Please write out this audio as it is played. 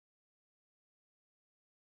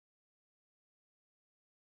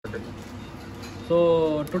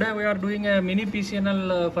So today we are doing a mini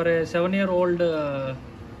PCNL for a 7-year-old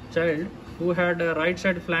child who had a right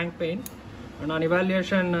side flank pain, and on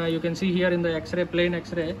evaluation you can see here in the X-ray, plain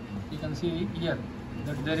X-ray, you can see here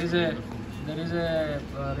that there is a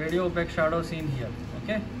radio opaque shadow seen here.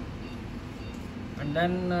 Okay, and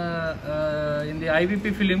then in the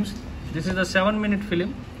IVP films, this is the 7-minute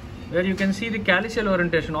film where you can see the calyceal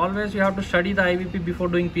orientation. Always you have to study the IVP before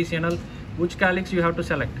doing PCNL, which calyx you have to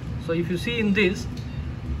select. So if you see in this,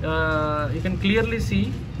 you can clearly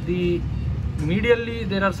see the medially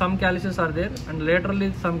there are some calyces are there, and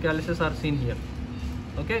laterally some calyces are seen here.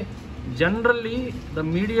 Okay, generally the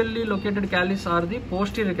medially located calyces are the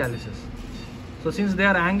posterior calyces. So since they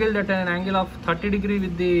are angled at an angle of 30 degrees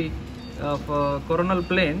with the coronal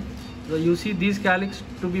plane, so you see these calyx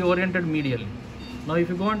to be oriented medially. Now if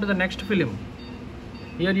you go on to the next film,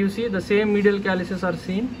 here you see the same medial calyces are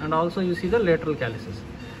seen, and also you see the lateral calyces.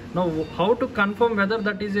 Now how to confirm whether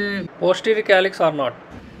that is a posterior calyx or not?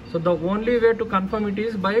 So the only way to confirm it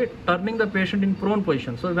is by turning the patient in prone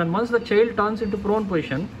position. So once the child turns into prone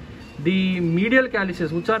position, the medial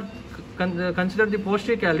calyces, which are considered the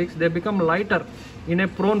posterior calyx, they become lighter in a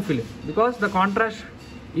prone film because the contrast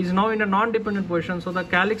is now in a non-dependent position, so the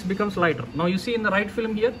calyx becomes lighter. Now you see in the right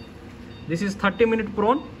film here, this is 30-minute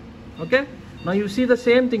prone. Okay, now you see the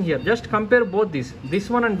same thing here. Just compare both this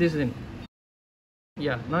one and this one.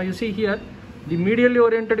 Yeah, now you see here the medially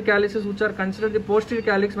oriented calyces, which are considered the posterior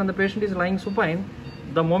calyx when the patient is lying supine.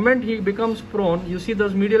 The moment he becomes prone, you see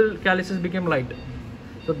those medial calyces become light.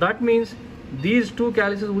 So that means these two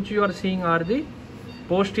calyces which you are seeing are the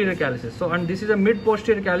posterior calyces. So, and this is a mid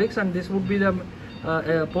posterior calyx, and this would be the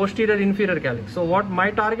posterior inferior calyx. So what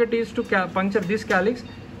my target is to puncture this calyx,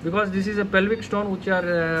 because this is a pelvic stone which you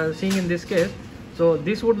are seeing in this case. So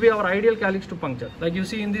this would be our ideal calyx to puncture. Like you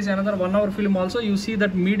see in this another 1-hour film also, you see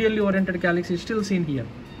that medially oriented calyx is still seen here.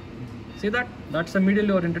 See that? That's the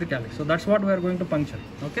medially oriented calyx. So that's what we are going to puncture.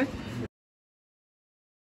 Okay.